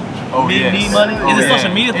need money? Oh, Is it yeah.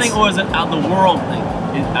 social media thing or is it out the world thing?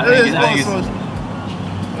 I think it's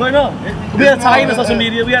But no, we had tied into social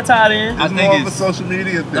media. We had tied in. I It's think more of a it's- social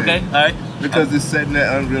media thing. Okay, all right. Because it's setting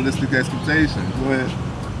that unrealistic expectation. Go ahead.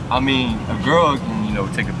 I mean, a girl can, you know,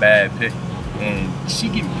 take a bad pick, and she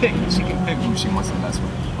can pick who she wants to mess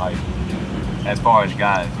with. Like, as far as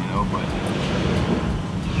guys, you know, but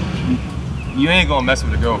you ain't gonna mess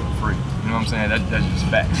with a girl for free. You know what I'm saying? That's just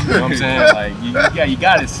facts. You know what I'm saying? Like, you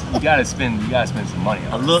gotta spend some money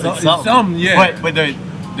on A it. little Some, yeah. But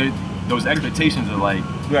those expectations are like,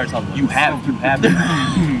 We already talked about you this.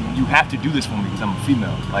 have to do this for me because I'm a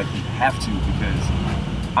female. Like, you have to, because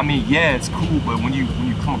I mean, yeah, it's cool, but when you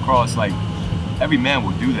come across, like, every man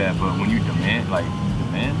will do that, but when you demand that,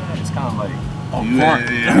 it's kind of like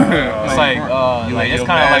it's like it's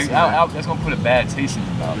kind of like that's gonna put a bad taste in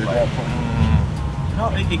your mouth. Like, No,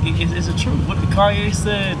 it's the truth. What Kanye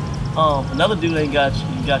said, another dude ain't got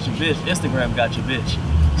your bitch. Instagram got your bitch.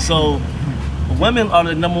 So women are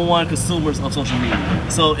the #1 consumers of social media.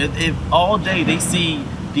 So if all day they see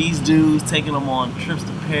these dudes taking them on trips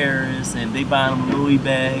to Paris and they buying them Louis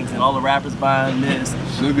bags and all the rappers buying this.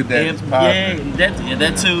 Sugar daddy's popping.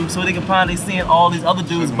 That too. So they can finally seeing all these other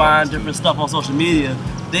dudes buying different stuff on social media.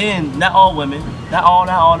 Then not all women, not all,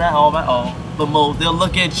 but most, they'll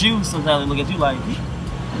look at you. Sometimes they look at you like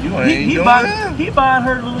You ain't he doing buying that. he buying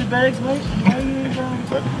her Louis bags, right? Why you ain't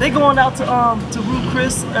buying? They going out to Ruth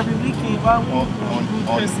Chris every weekend. Why Ruth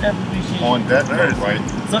Chris every weekend? On that note, right?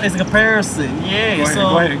 So it's a comparison, yeah. Go ahead, So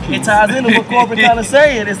go ahead, it Keith. ties into what Corbin kind of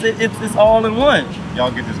saying. It's all in one.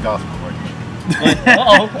 Y'all get this gospel right.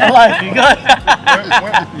 Uh-oh, I like it. Go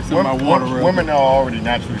ahead. Some of my water real Women are already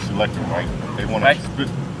naturally selective, right? They want Right.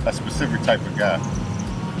 a specific type of guy.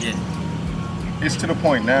 Yeah. It's to the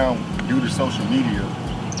point now, due to social media,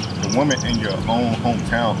 the women in your own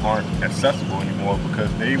hometown aren't accessible anymore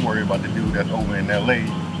because they worry about the dude that's over in LA,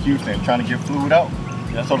 Houston, trying to get fluid out.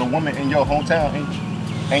 Yeah. So the woman in your hometown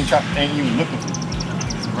ain't even looking for you,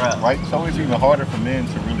 It's a wrap. right? So it's even harder for men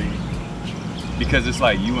to really. because it's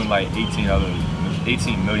like you and like 18 other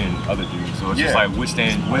 18 million other dudes. So it's just like which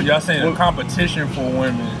stand. When y'all saying the competition for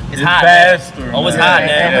women It's is hot. faster. Oh, it's man. hot now.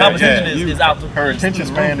 Yeah, Competition yeah. is out the Her attention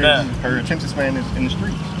span now. is in the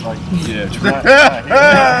streets. Like, Yeah, it's true. not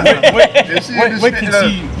here. If she What can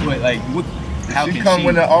understand- she? What, like what? How She can come she?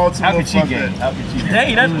 with an ultimate How can she fucking- gain? How can she? Gain?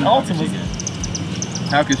 Dang, that's ultimate.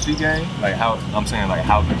 How can she gain? Like how I'm saying, like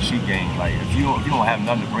how can she gain? Like if you don't have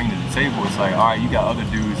nothing to bring to the table, it's like all right, you got other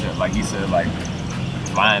dudes that, like he said, like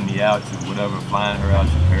flying me out to whatever, flying her out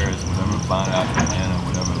to Paris, whatever, flying her out to Atlanta,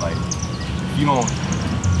 whatever. Like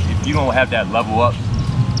if you don't have that level up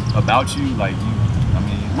about you, like you, I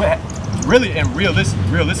mean, what really and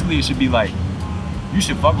realistically, it should be like you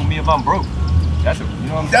should fuck with me if I'm broke. That's what, you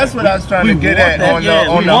know what I'm That's saying? what I was trying to get want at that, on yeah, the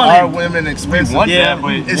we on want the it. our women expenses. We want Yeah, that,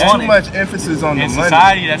 but It's want too it. much emphasis on the in money.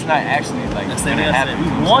 society that's not actually like That's gonna what I happen.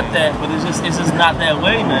 said. We want that, but it's just not that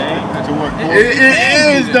way, man. To work.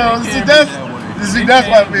 It is though. It See, can be that's that way. see, It that's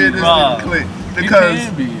why can me be. and this Right. didn't click It because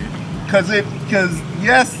can be. because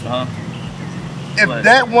yes, Uh-huh. if But-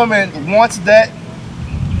 that woman wants that,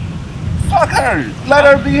 fuck her. Let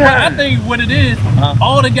her be Well, I her. think what it is, Uh-huh.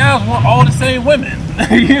 all the guys want all the same women.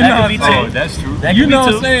 You know That what could be I'm too. saying? Oh, that's true. That You could be know what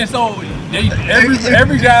too. I'm saying? So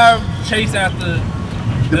every guy chase after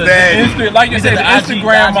The bad, like you You said, said the the IG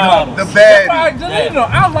Instagram model. the That's bad. why you know,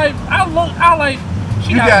 I like.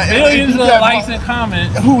 She You got, got- millions you of got likes mo- and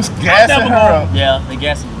comments. Who's gassing never her gonna- up? Yeah, they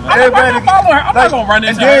guessing. I'm not gonna follow her. I'm not gonna run and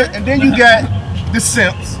into then, her. and then you got the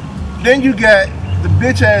simps. Then you got the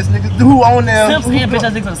bitch ass niggas who own them. Simps and bitch, I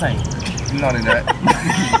think it's the same. None of that.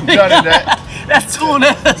 None of that. That's two and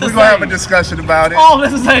that's the We're gonna have a same. discussion about it. Oh,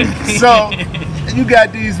 that's the same thing. So you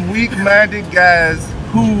got these weak-minded guys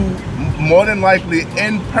who more than likely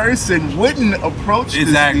in person wouldn't approach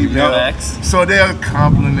Exactly, this female. facts. So they're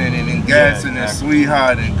complimenting and gassing and exactly.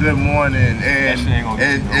 sweetheart and good morning and shit ain't gonna get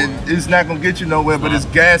you and nowhere. it's not gonna get you nowhere, but it's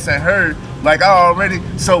gassing her like I already.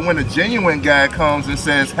 So when a genuine guy comes and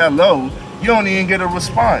says hello, you don't even get a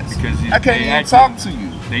response. Because I can't they even actually- talk to you.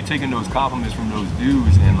 They taking those compliments from those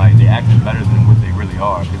dudes and like they acting better than what they really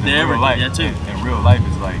are. Because in They're real life, everything, yeah, too. in real life,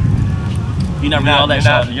 it's like You're not really all that,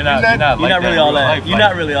 shawty. you're not You're like You're not that really in all real that. life. You're Like,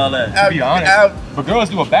 not really all that. To be honest, I- but girls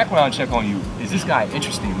do a background check on you. Is this guy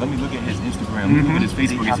interesting? Let me look at his Instagram. Let me look at his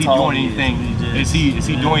Facebook. How Is he tall doing he is, anything? what he Is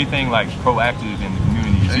he doing anything like proactive in the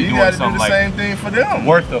community? Is And he you doing gotta do something the like same thing for them.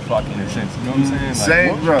 worth the fuck in a sense? You know what I'm saying?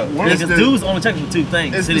 Same, Like, bro. Yeah, It's because the- dudes only checking for two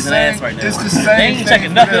things: it's the titties and same- ass right now. it's the They same ain't thing checking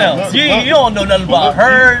for nothing them. else. Look, You don't know nothing about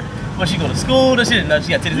her. When she go to school, that shit. No, she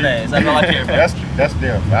got titties and ass. That's all I care about. That's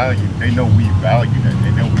their value. They know we value that.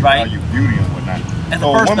 They know we Right. value beauty and whatnot. That's the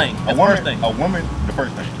So a first woman- thing. A That's the woman, first thing. a woman, the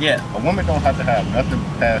first thing. Yeah. A woman don't have to have nothing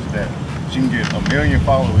past that. She can get 1 million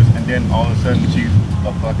followers, and then all of a sudden she's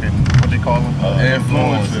a fucking what they call them,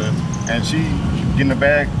 influencer, and she getting a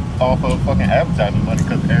bag off of fucking advertising money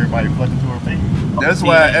because everybody fucking to her page. That's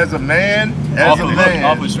why, as a man, off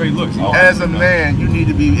of straight looks. as a man, you need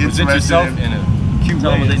to be Present interested yourself in, in a cute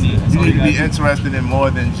Tell them way. what they need. That's you all need to be gotta do. interested in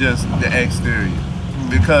more than just the exterior.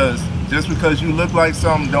 Because just because you look like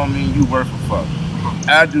something don't mean you worth a fuck.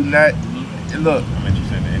 I do not look. I mean, you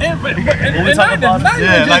said that. And we not, talking about? not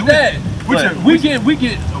Yeah, even like just that. What? We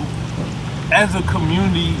get as a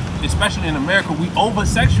community, especially in America, we over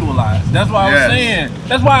sexualize. That's why I was Yes. saying.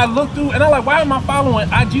 That's why I look through and I'm like, why am I following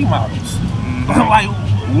IG models? like,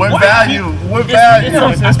 What why? value? What It's, value?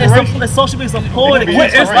 it's socially supported. It What, could be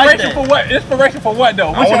Like inspiration that. for what? Inspiration for what though?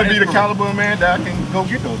 I What's want your to be the inspiration? caliber of man that I can go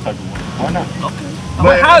get those type of women. Why not?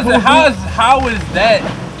 But how is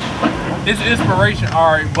that? It's inspiration,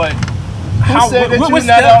 all right, but Who how? said that what you're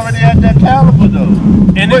not steps? already at that caliber though?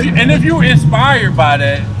 And if you're inspired by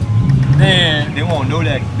that, then They won't know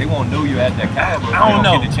that. They won't know you're at that caliber. I don't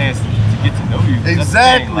They know. Get the chance to get to know you. That's the thing,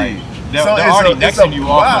 Exactly. like, they're, So they're it's already a- it's nexting a you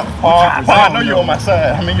off. wow. I know you're on my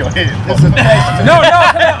side. I'm in your head. It's a text. no,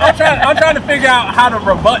 I'm trying to figure out how to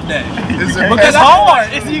rebut that. It's a Because It's hard.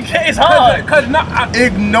 It's hard. Because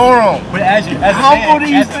Ignore them. But as a Humble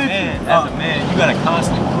man, these as a man, you gotta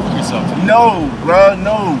constantly prove yourself to me. No, bro,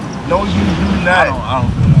 no. No, you do not. I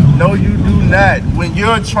don't feel that. No, you do not. When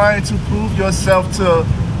you're trying to prove yourself to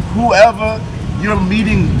whoever, you're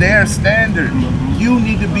meeting their standard. You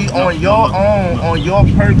need to be on your own, on your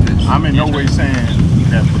purpose. I'm in no way saying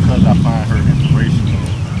that because I find her inspirational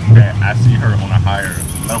that I see her on a higher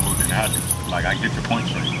level than I do. Like, I get your point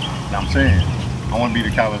straight. Now I'm saying I want to be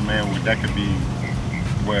the caliber man where that could be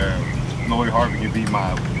where Lloyd Harvey could be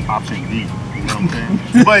my option D. You know what I'm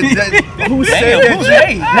saying? But who said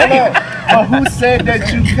that But who said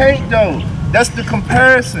that you can't though? That's the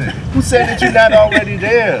comparison. Who said that you're not already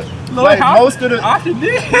there? Like most of the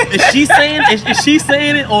Is she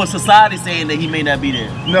saying it, or is society saying that he may not be there?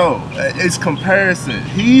 no, it's comparison.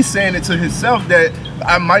 He's saying it to himself that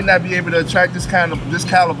I might not be able to attract this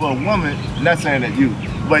caliber of woman. I'm not saying that you,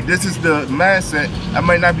 but this is the mindset. I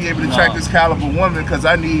might not be able to attract this caliber woman because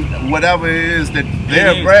I need whatever it is that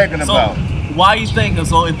they're bragging about. Why you thinking?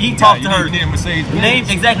 So if he talked to her,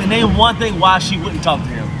 name one thing why she wouldn't talk to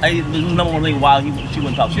him. The number one thing why she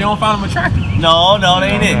wouldn't talk to him. She don't find him attractive. No, that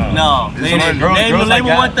ain't it. No, name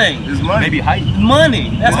one thing. It's money. Maybe height.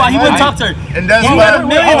 Money. That's why he wouldn't talk to her. And that's he why got $1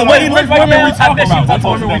 million. The way he looks right now, I bet she would talk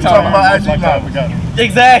to him. we talking about IG models.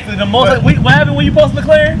 Exactly. The most. What happened when you posted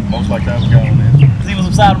McLaren? Most like that was going there. Because he was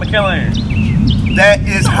beside McLaren. That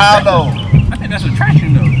is hollow. I think that's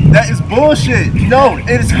attraction though. That is bullshit. No,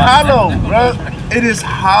 it is hollow, bro. It is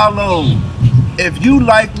hollow. If you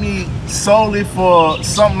like me solely for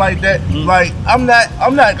something like that, like I'm not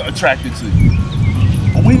attracted to you.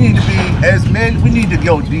 We need to be, as men, we need to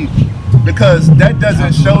go deep because that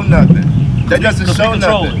doesn't show nothing. That doesn't show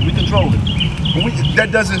nothing. We control it.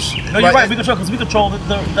 That doesn't. No, you're right. We control because we control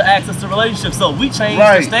the access to relationships. So if we change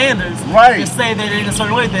the standards and say that in a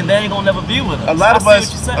certain way, then they ain't gonna never be with us. A lot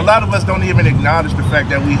of us don't even acknowledge the fact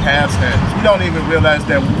that we have standards. We don't even realize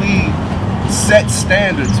that we set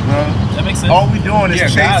standards, bro. That makes sense. All we doing is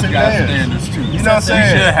chasing standards too. You know what I'm saying?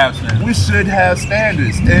 We should have standards. We should have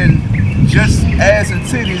standards, and just ass and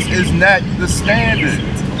titties is not the standard.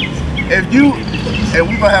 If you, and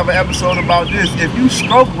we're gonna have an episode about this, if you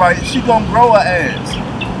stroke right, she gonna grow her ass.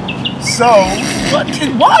 So,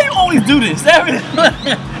 why you always do this?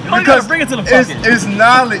 Because bring it to the fucking. It's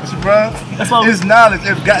knowledge, bro. It's knowledge.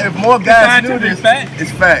 If more guys knew this,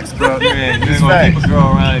 it's facts, bro. Man, you ain't gonna keep a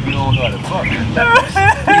girl around if you don't know how to fuck.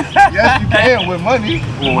 Yes, you can with money,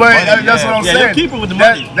 that's what I'm saying. You keep it with the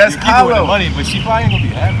money. That's hollow. Money, but she probably ain't gonna be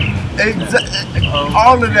happy.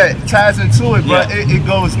 All of that ties into it, but it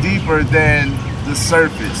goes deeper than the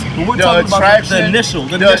surface. But we're talking about the initial.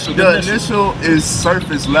 The initial is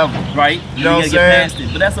surface level. Right? You know what I'm get past it.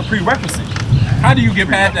 But that's a prerequisite. How do you get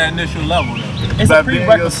past that initial level though? It's by a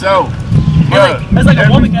prerequisite. It's like a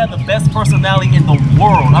woman can have the best personality in the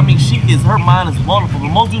world. I mean, her mind is wonderful, but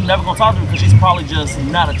most dudes never gonna talk to her because she's probably just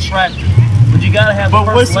not attractive. But you gotta have the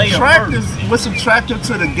first layer first. What's attractive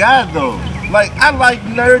to the guy though? Like I like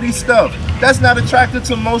nerdy stuff. That's not attractive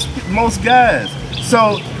to most guys.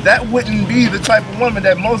 So that wouldn't be the type of woman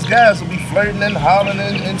that most guys would be flirting and hollering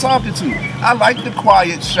and talking to. I like the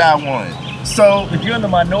quiet, shy one. So if you're in the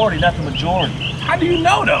minority, not the majority. How do you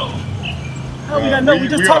know though? How we not know? We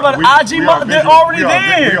just talk about IG models. They're already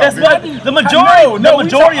there. That's what the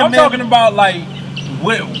majority. I'm talking about like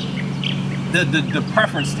the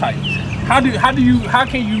preference types. How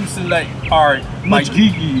can you select like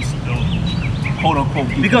geekies, quote unquote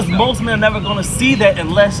geekies? Because most men are never gonna see that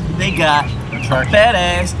unless they got a fat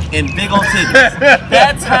ass and big old titties.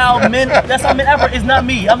 That's how men ever. It's not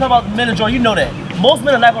me. I'm talking about men and Jordan. You know that. Most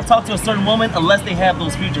men are not gonna talk to a certain woman unless they have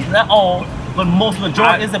those features. Not all, but most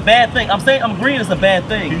majority is a bad thing. I'm agreeing it's a bad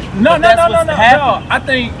thing. No. I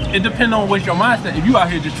think it depends on what's your mindset. If you out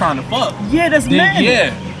here just trying to fuck, that's men.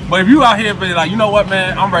 Yeah. But if you out here be like, you know what,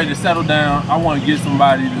 man, I'm ready to settle down. I want to get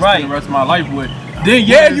somebody to spend the rest of my life with. Then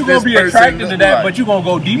you're gonna be attracted to that, but you're gonna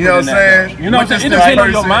go deeper than that. You know what I'm saying? It depends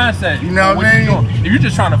on your mindset. You know what I mean? If you're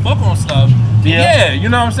just trying to fuck on stuff, you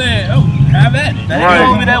know what I'm saying? Oh, have at it. That ain't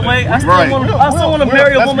gonna be that way. I still want to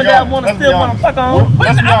marry a woman that I still want to fuck on. But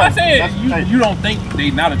I'm not saying you don't think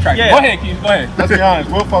they not attractive. Go ahead, Keith. Go ahead. Let's be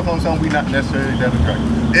honest. We'll fuck on something we not necessarily that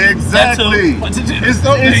attractive. Exactly.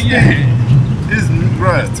 It's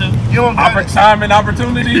bruh. You don't got time and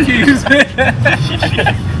opportunity, Keith.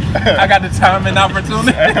 I got the time and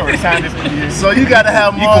opportunity. So you gotta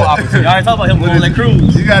have more opportunity. I already talked about him going on that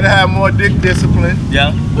cruise. You gotta have more dick discipline.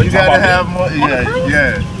 Yeah. You gotta have more.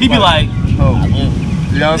 Yeah. He be like, you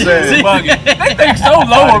know what I'm saying? They think so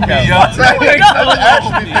low of me, y'all. I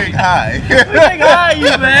actually think high. Think high,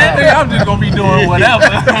 you man. I'm just gonna be doing whatever.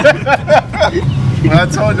 Well, I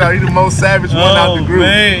told y'all, he the most savage one out the group.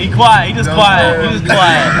 Man, he quiet. He just quiet.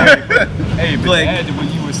 Hey, but to add to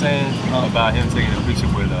what you were saying about him taking a picture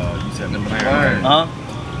with, you said McLaren.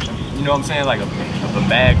 You know what I'm saying? Like, if a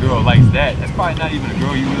bad girl likes that, that's probably not even a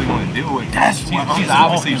girl you really want to deal with. She's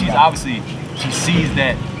obviously, she sees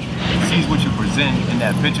what you present in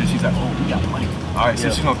that picture. She's like, oh, we got money. All right,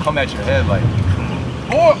 so she's gonna come at your head like,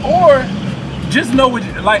 or just know what.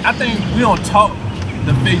 Like, I think we don't talk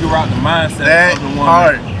to figure out the mindset of the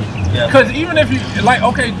woman. Because even if you like,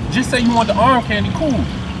 okay, just say you want the arm candy, cool.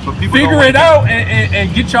 But figure it out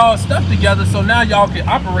and get y'all stuff together so now y'all can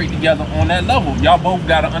operate together on that level. Y'all both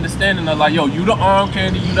got an understanding of like, yo, you the arm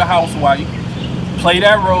candy, you the housewife. play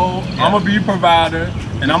that role. Yeah. I'm gonna be a provider,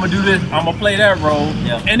 and I'm gonna do this. I'm gonna play that role,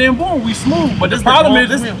 Yeah. and then boom, we smooth. But the This problem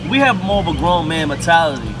the- is, this- we have more of a grown man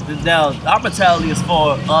mentality. Now, our mentality is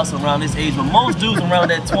for us around this age, but most dudes around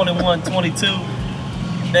that 21, 22,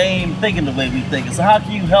 they ain't thinking the way we thinking. So how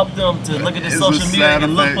can you help them to look at this It's a social media side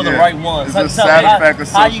and look effect, for the yeah. right ones? It's How, a side effect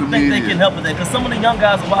of how you social think they media. can help with that? Because some of the young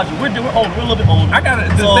guys are watching. We're older. We're a little bit older.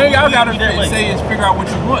 the So thing I we gotta that way. say is figure out what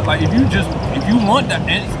you want. Like if you want the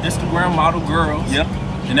Instagram model girls, Yep.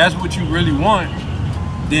 and that's what you really want,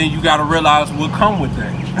 then you gotta realize what come with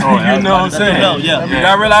that. Oh, yeah, You know what I'm saying? no, yeah. You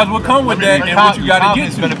gotta realize what come with that and what you gotta get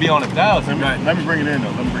It's to. gonna be on 1,000. Let me bring it in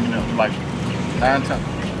though. Like 9 times,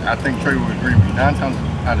 I think Trey would agree with me. 9 times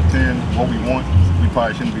out of 10, what we want, we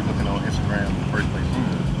probably shouldn't be looking on Instagram in the first place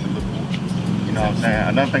to look for. You know what I'm saying?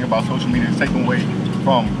 Another thing about social media is taking away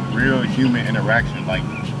from real human interaction. Like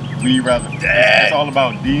we rather, it's all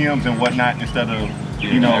about DMs and whatnot instead of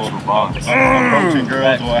actual bonds. approaching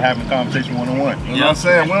girls or having conversation one-on-one. You know what I'm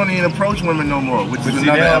saying? We don't even approach women no more, which is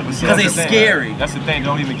another episode. Because they That's the thing. scary. That's the thing. They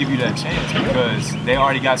don't even give you that chance because they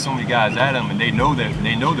already got so many guys at them, and they know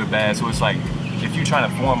they're bad. So it's like if you're trying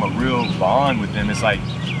to form a real bond with them, it's like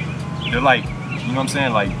they're like, you know what I'm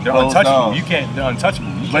saying? Like they're Closed untouchable. off. They're untouchable.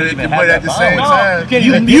 You But can't even have at that the bond same with time,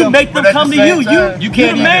 them. You make them but at come the to same you. time- You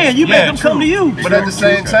can't man. You make them come to you. But at the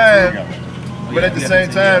same time,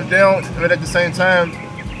 they don't. But at the same time,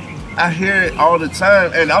 I hear it all the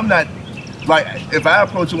time, and I'm not like if I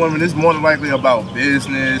approach a woman, it's more than likely about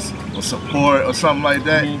business or support or something like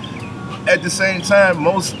that. At the same time,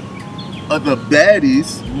 most of the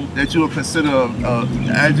baddies that you would consider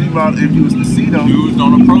IG model, if you was to see them, Dudes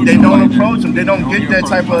don't approach they them don't like that. approach them. They don't They get don't that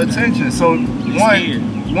type of approach them like attention. So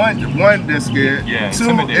one, they're scared. Yeah, Two,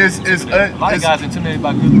 intimidated. is Intimidated. A lot of it's guys intimidated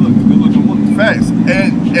by good looking women. facts,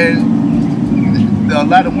 and a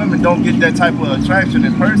lot of women don't get that type of attraction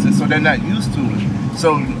in person, so they're not used to it.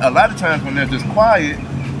 So a lot of times when they're just quiet,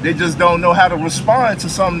 they just don't know how to respond to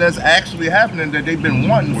something that's actually happening that they've been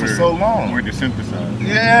wanting for so long. We're desensitized.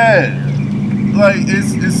 Yeah, like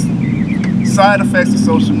it's side effects of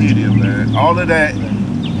social media, man. All of that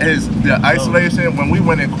is the isolation. When we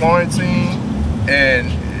went in quarantine and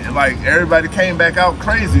like everybody came back out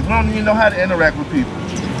crazy, we don't even know how to interact with people.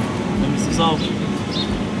 So,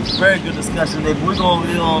 very good discussion, baby. We're gonna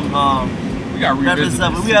We gotta wrap revisit this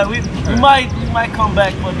up. this. We might come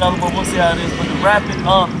back for another one. We'll see how it is. But to wrap it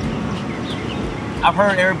up, I've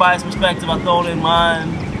heard everybody's perspective. I throw it in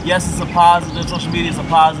mine. Yes, it's a positive. Social media is a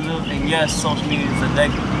positive, and yes, social media is a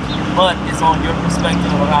negative. But it's on your perspective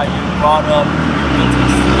of how you're brought up, your mental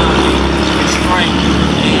stability, your strength,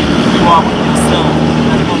 and who you are with yourself.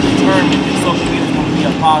 That's going to determine if social media is going to be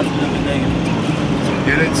a positive and negative.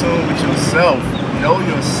 Get in tune with yourself. Know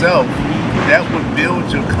yourself. That would build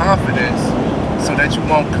your confidence so that you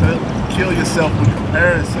won't kill yourself with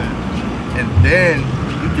comparison. And then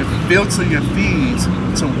you can filter your feeds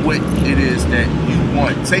to what it is that you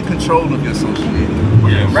want. Take control of your social media.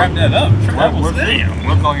 Yeah, wrap that up.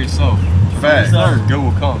 Work on yourself. Facts. Good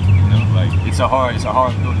will come. You know, like it's a hard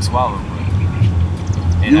pill to swallow.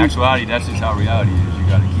 But in actuality, that's just how reality is. You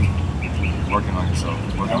got to keep working on yourself.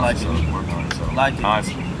 Working on yourself. Like it.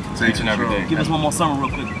 Constantly. Each and every day. Give us one more summer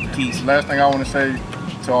real quick, Keith. Last thing I want to say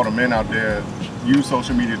to all the men out there, use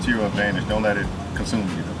social media to your advantage. Don't let it consume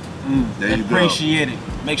you. There you go. Appreciate it.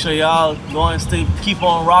 Make sure y'all go and keep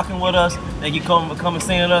on rocking with us. Thank you for coming and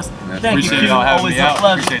seeing us. Thank you, Appreciate Q. y'all having Always me a out.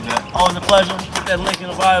 pleasure. Appreciate that. Always a pleasure. Put that link in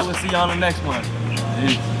the bio. We'll see y'all on the next one.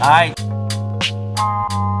 All right.